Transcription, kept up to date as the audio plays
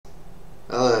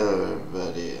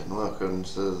everybody, and welcome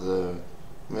to the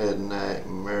Midnight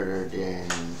Murder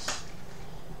Games,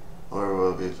 where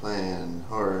we'll be playing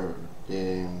horror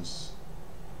games,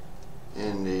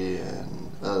 indie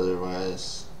and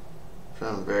otherwise,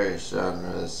 from various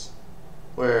genres,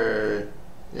 where,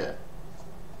 yeah,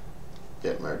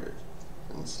 get murdered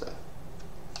and stuff.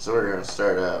 So we're going to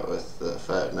start out with the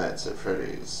Five Nights at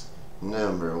Freddy's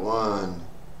 #1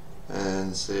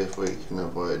 and see if we can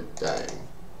avoid dying.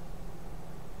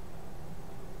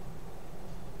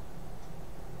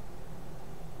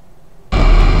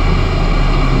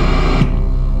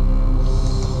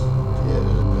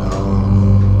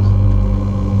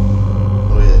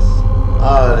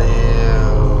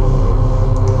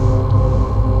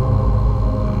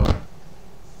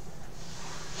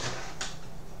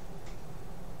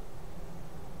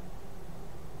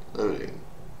 Loading.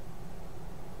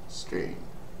 Stream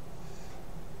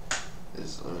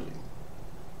is loading.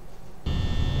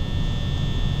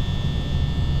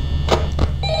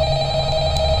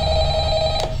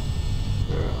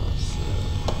 They're on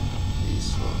this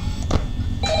one.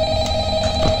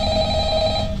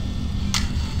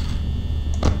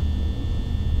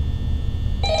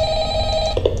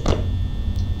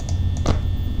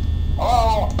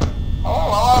 Hello?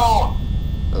 Hello?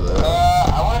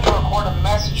 I wanted to record a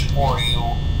message for you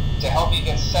to help you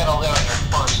get settled in on your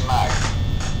first night.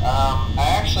 I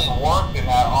actually worked in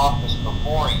that office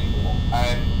before you.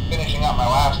 I'm finishing up my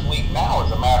last week now,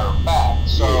 as a matter of fact,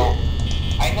 so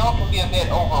I know it can be a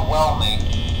bit overwhelming,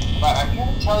 but I'm here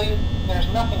to tell you there's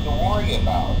nothing to worry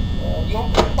about. You'll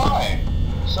be fine.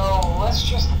 So let's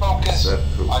just focus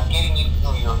on getting you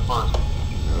through your first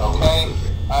week, okay?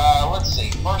 Let's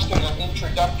see. First, there's an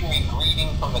introductory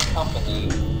greeting from the company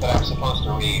that I'm supposed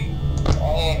to read.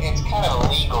 It's kind of a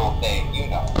legal thing, you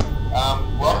know.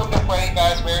 Welcome to Freddy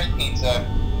Fazbear's Pizza,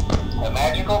 a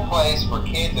magical place for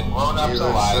kids and grown-ups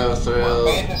alike, where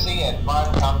fantasy and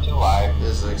fun come to life.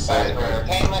 Fazbear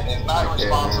Entertainment is not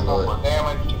responsible for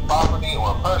damage to property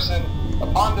or person.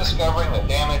 Upon discovering that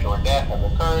damage or death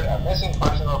has occurred, a missing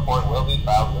person report will be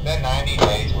filed within 90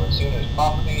 days or as soon as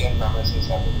property and premises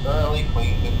have been thoroughly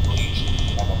cleaned and bleached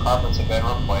and the carpets have been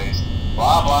replaced.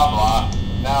 Blah, blah, blah.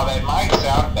 Now, that might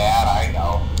sound bad, I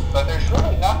know, but there's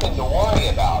really nothing to worry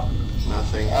about.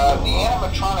 Nothing. The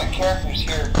animatronic characters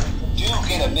here do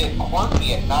get a bit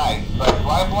quirky at night, but do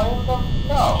I blame them?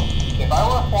 No. If I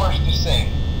were forced to sing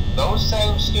those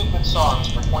same stupid songs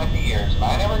for 20 years and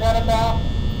I never got a bath,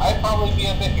 I'd probably be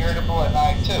a bit irritable at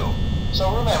night too.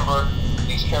 So remember,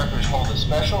 these characters hold a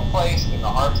special place in the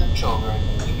hearts of children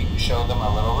and we need to show them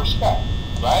a little respect,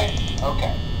 right?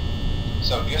 Okay.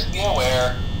 So just be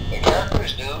aware, the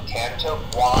characters do tend to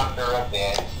wander a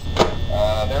bit.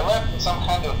 They're left in some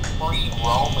kind of free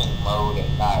roaming mode at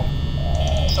night.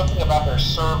 Something about their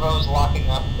servos locking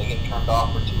up if they get turned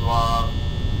off for too long.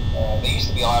 They used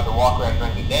to be allowed to walk around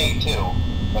during the day too,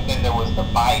 but then there was the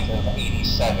bite of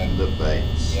 87. The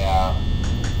bites. Yeah.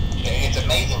 It's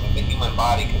amazing that the human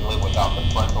body can live without the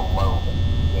frontal lobe,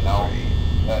 you know?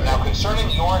 Now concerning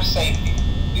your safety,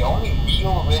 the only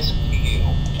real risk to you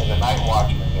as a night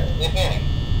watchman here, if any,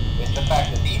 is the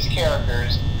fact that these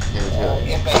characters,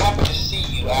 if they happen to see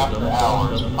you after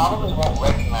hours, probably won't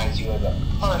recognize you as a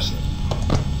person.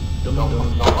 They'll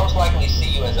most likely see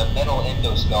you as a metal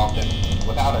endoskeleton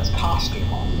without its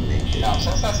costume on. Now,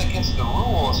 since that's against the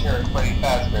rules here at Freddy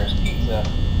Fazbear's Pizza,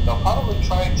 they'll probably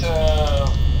try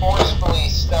to forcefully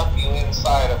stuff you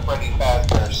inside a Freddy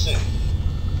Fazbear suit.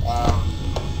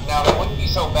 Now, that wouldn't be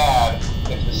so bad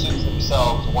if the suits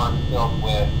themselves weren't filled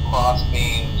with cross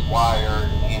beams,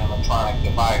 wired, and animatronic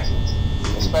devices,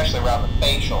 especially around the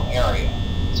facial area.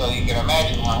 So you can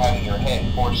imagine how having your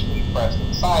head forcefully pressed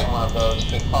inside one of those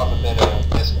could cause a bit of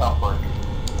discomfort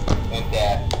and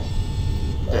death.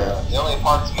 The only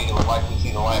parts of you that would likely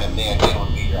see the light of day again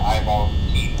would be your eyeballs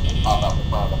and teeth that pop out the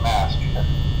front of the mask.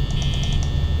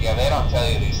 Yeah, they don't tell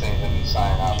you these things when you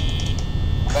sign up.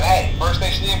 But hey, first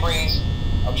station of the breeze.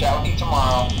 I'll chat with you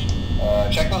tomorrow.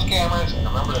 Check those cameras and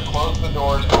remember to close the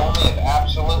doors only if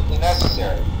absolutely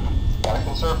necessary. Gotta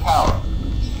conserve power.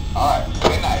 Alright,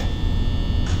 good night.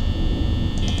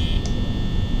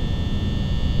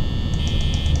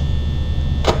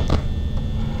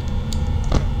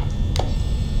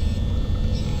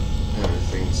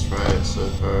 Everything's right so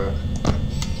far.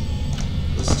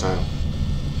 This time,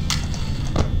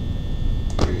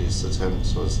 previous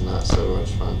attempts was not so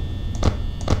much fun.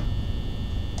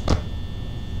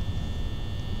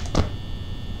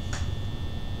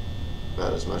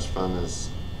 About as much fun as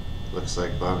looks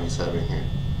like Bonnie's having here.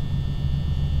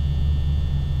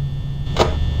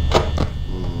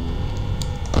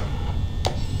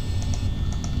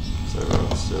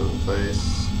 So still in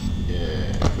place.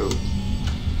 Yeah, cool.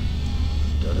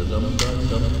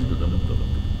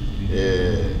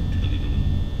 Yeah.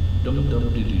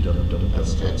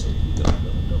 That's catchy.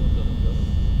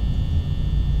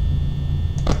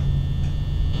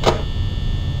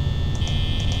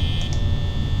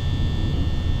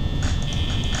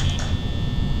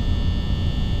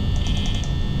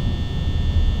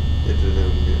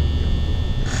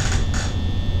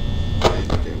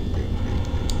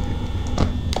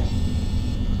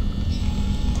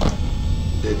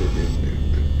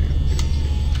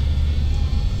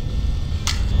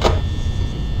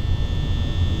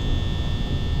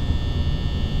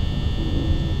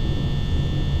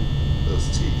 Those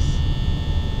teeth.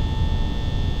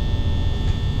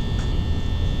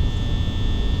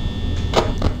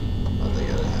 Oh, they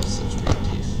gotta have such big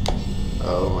teeth.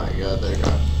 Oh my god, they're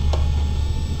gone.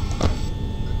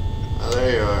 Oh,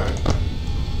 there you are.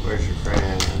 Where's your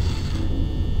friend?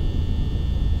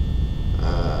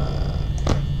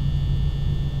 Okay.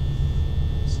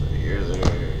 So you're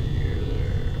there,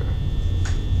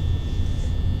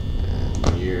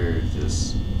 and you're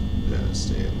just gonna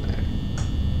stay in there,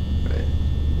 right?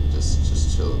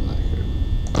 Just chill in that group.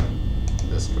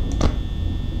 That's cool.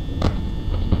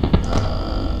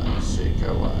 Shake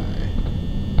Hawaii.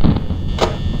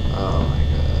 Oh my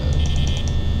god.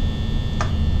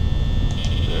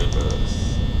 They're both.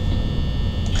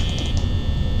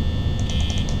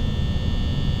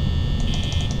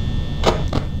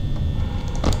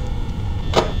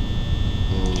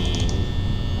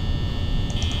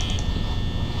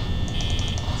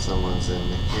 Someone's in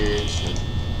the kitchen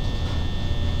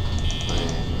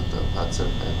playing with the pots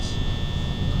and pans.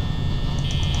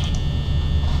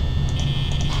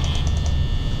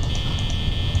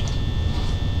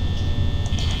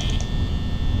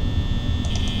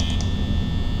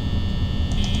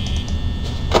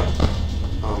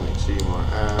 Only 2 more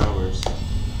hours.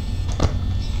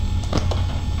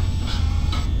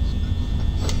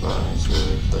 My body's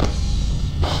really close.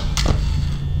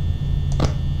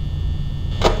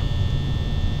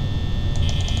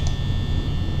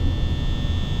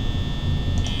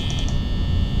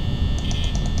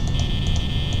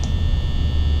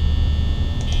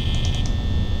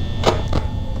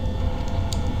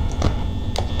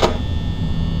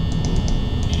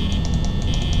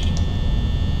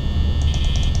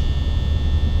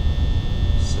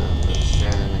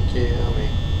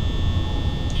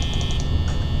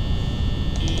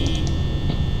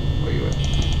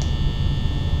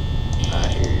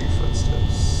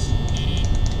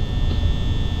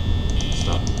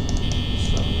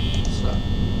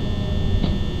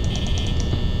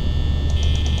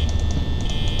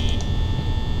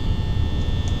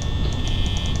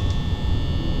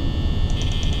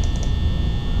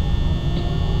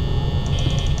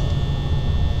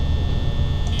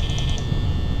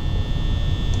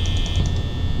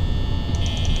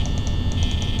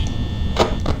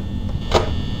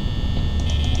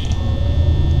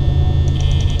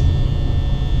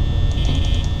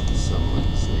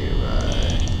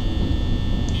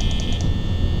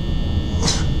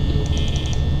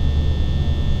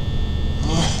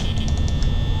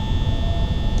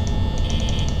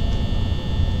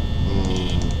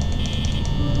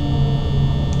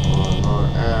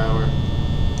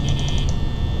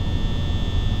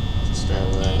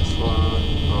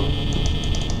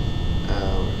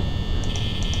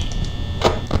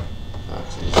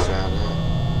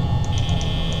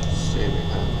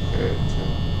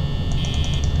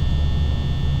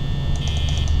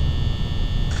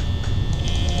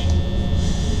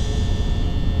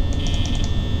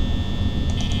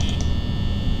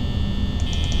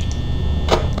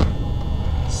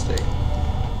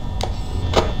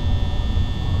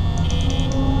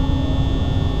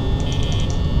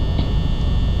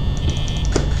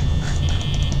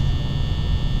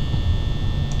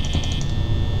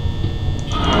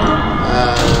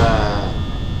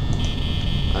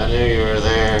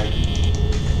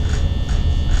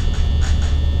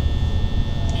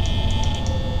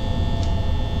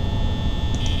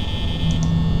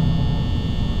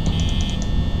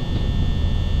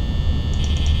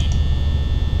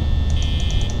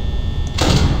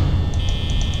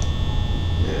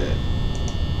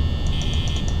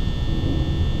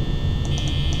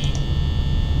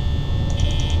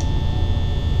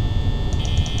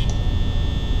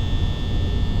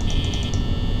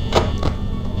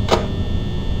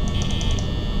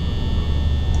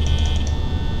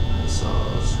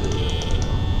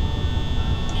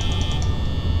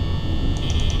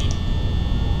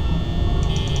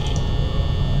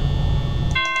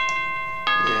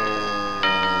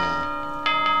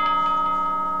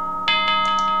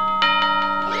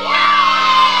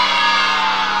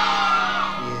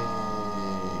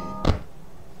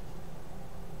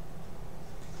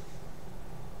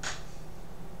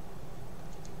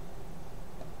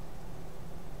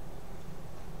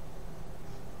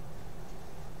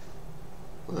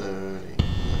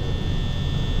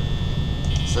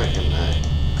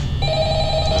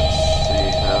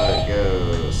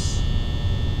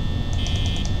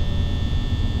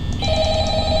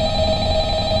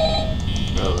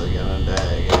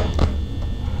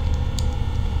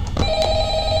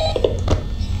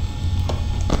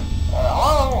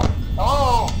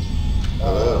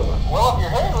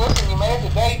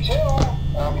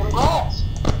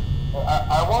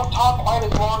 talk quite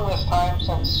as long this time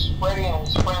since Freddy and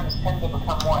his friends tend to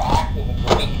become more active as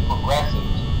the week progresses.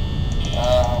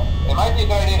 It might be a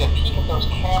good idea to peek at those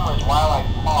cameras while I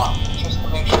talk, just to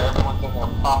make sure everyone's in their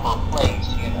proper place,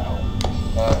 you know.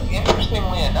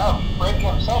 Interestingly enough, Freddy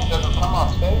himself doesn't come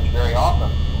off stage very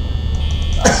often.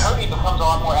 I heard he becomes a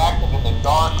lot more active in the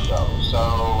dark, though,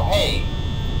 so hey,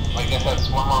 I guess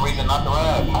that's one more reason not to run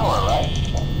out of power, right?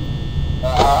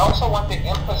 I also want to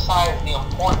emphasize the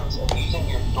importance of using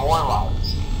your door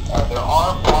lights. There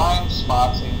are blind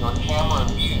spots in your camera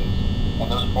views,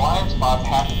 and those blind spots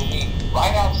happen to be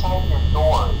right outside your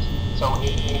doors. So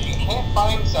if you can't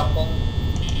find something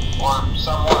or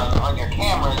someone on your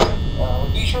cameras,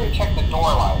 be sure to check the door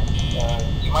light.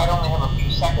 You might only have a few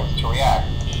seconds to react.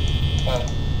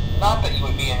 Not that you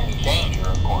would be in any danger,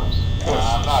 of course.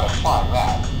 I'm not implying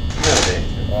that. No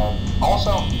danger.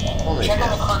 Also, check on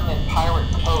the curtain in Pirate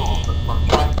Cove from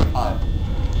time to time.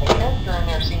 The character in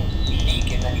there seems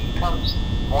unique in that he becomes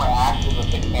more active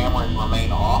if the cameras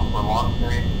remain off for long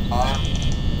periods of time.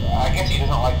 I guess he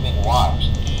doesn't like being watched.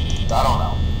 I don't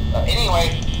know.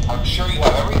 Anyway, I'm sure you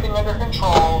have everything under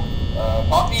control.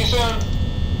 Talk to you soon.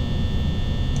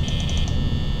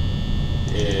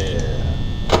 Yeah,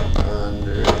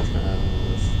 under control.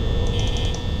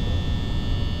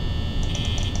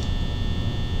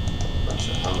 Bunch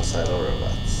of homicidal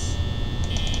robots.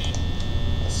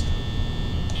 That's cool.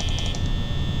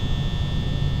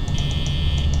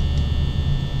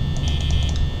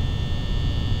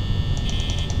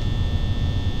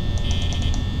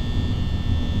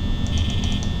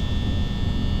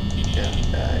 Gonna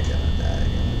die, gonna die,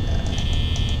 gonna die.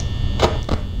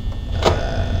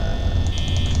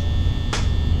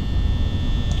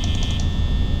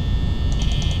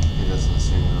 He doesn't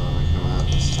seem to want to come out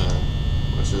this time,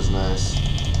 which is nice.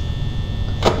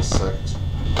 That kind of sucked.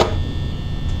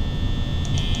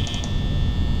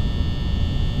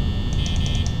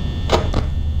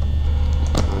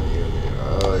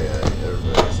 Oh yeah,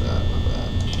 everybody's out in the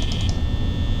back.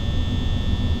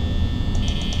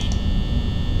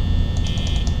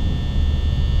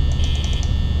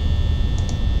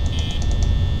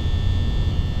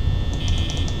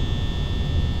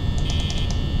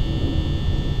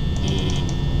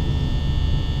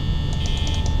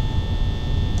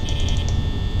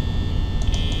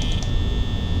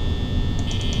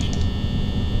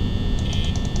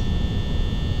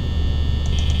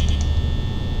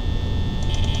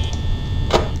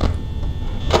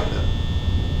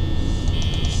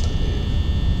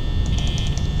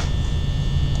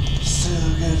 Still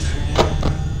good for now.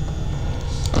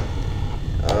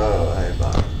 Oh, hey,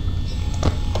 Bob.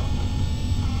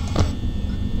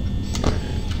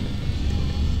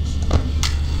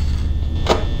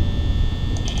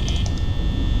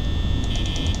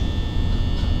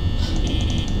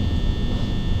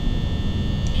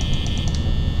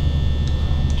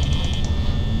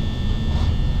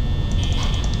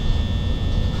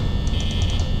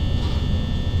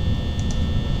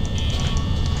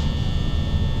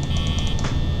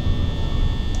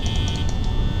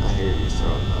 I hear you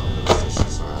throwing all those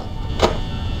dishes around.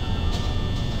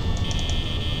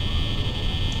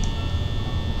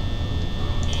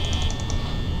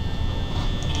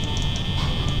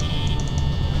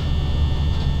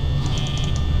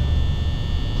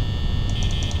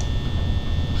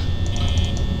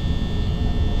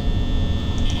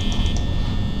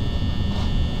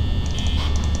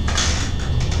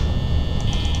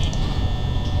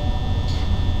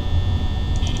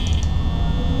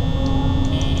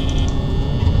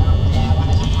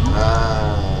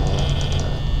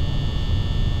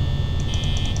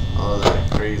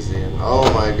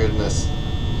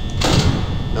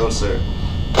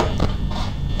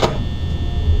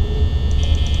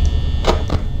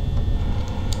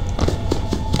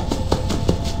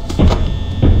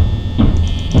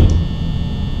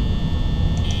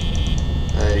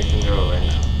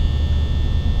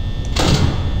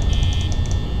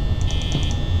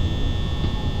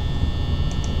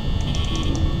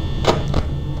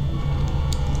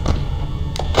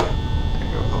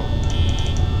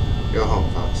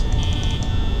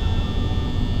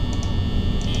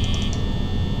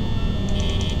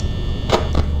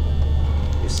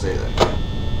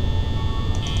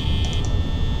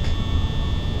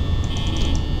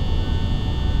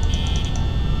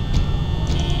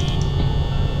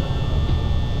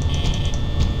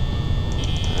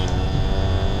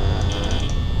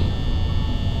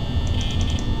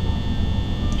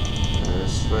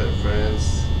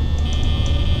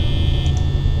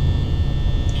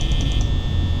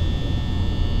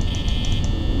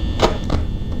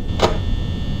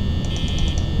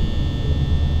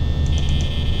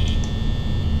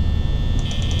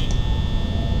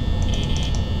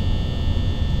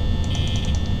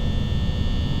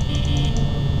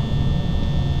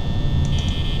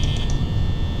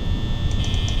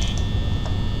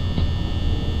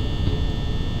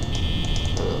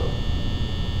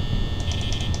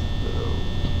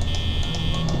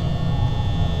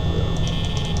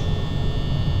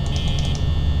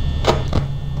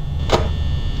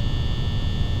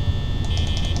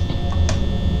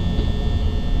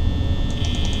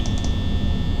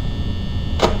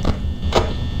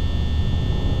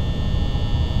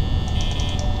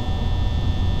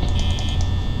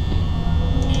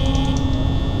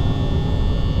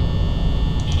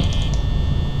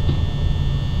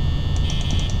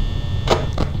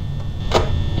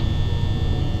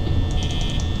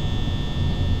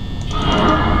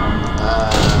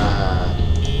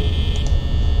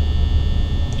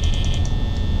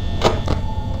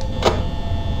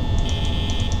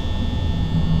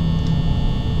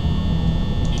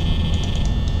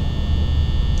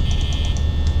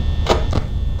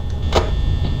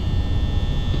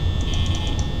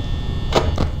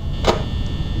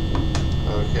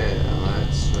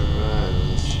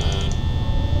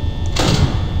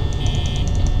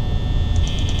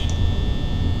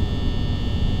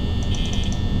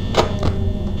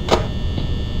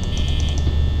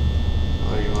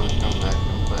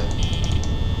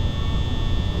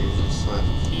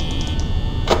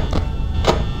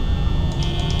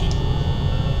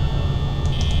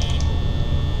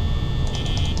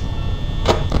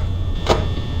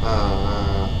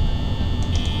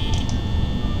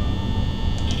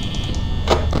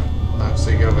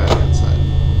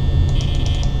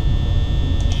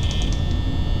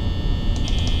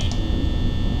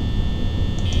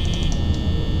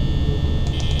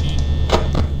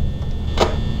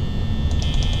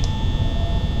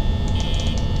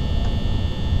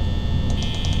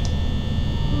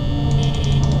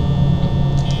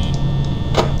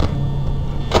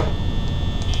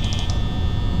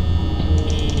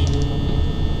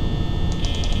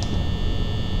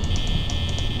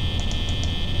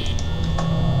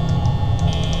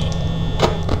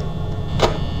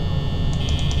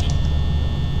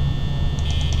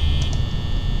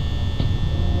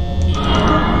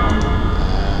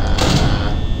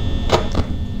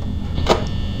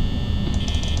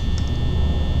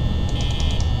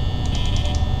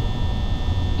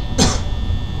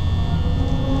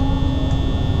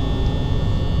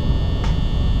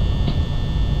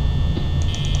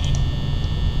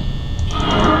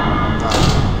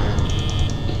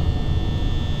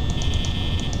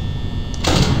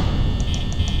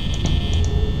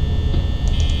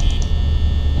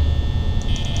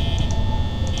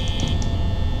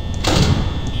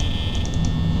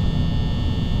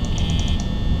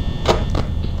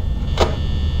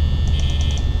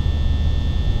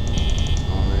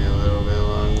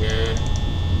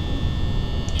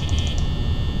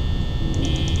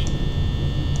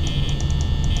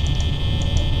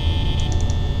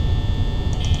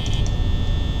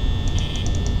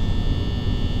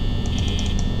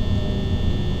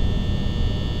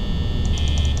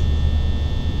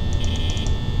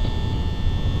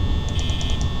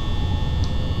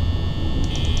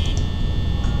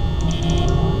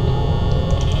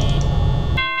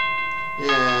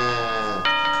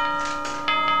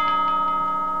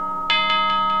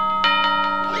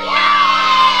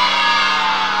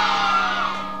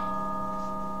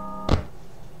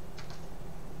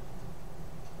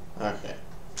 Okay.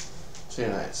 2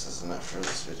 nights is enough for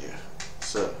this video.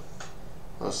 So,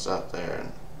 we'll stop there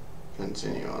and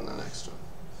continue on the next one.